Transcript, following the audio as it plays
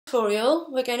tutorial,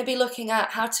 we're going to be looking at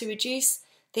how to reduce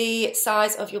the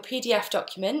size of your PDF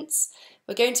documents.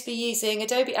 We're going to be using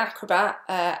Adobe Acrobat,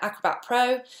 Acrobat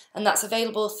Pro, and that's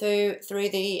available through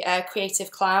the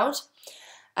Creative Cloud.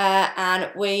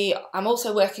 I'm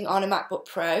also working on a MacBook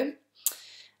Pro.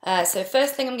 So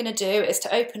first thing I'm going to do is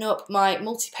to open up my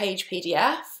multi-page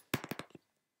PDF,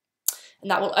 and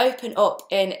that will open up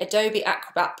in Adobe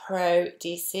Acrobat Pro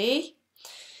DC.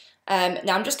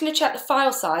 Now I'm just going to check the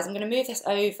file size. I'm going to move this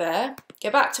over, go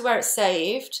back to where it's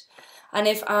saved, and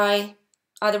if I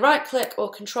either right click or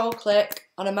control click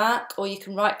on a Mac, or you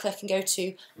can right click and go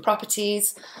to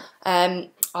Properties on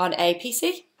a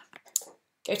PC,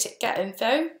 go to Get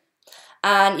Info,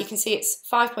 and you can see it's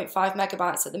 5.5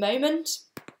 megabytes at the moment.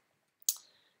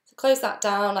 So close that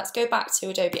down, let's go back to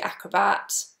Adobe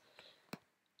Acrobat,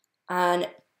 and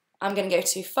I'm going to go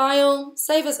to File,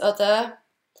 Save as Other,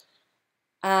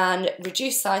 and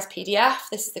Reduce Size PDF.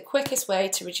 This is the quickest way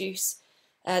to reduce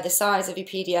the size of your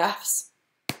PDFs.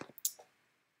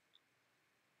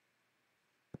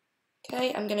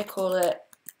 Okay, I'm going to call it,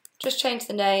 just change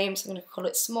the name, so I'm going to call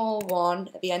it small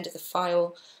 1 at the end of the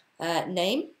file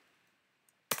name.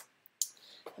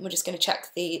 And we're just going to check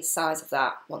the size of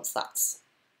that once that's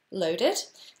loaded.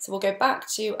 So we'll go back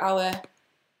to our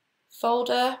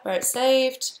folder where it's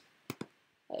saved.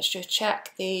 Let's just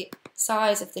check the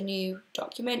size of the new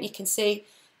document. You can see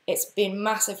it's been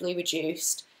massively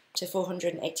reduced to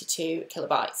 482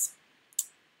 kilobytes.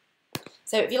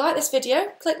 So if you like this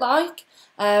video, click like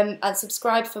and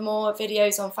subscribe for more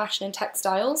videos on fashion and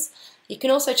textiles. You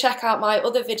can also check out my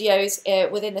other videos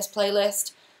within this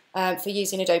playlist for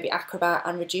using Adobe Acrobat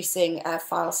and reducing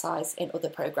file size in other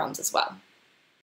programs as well.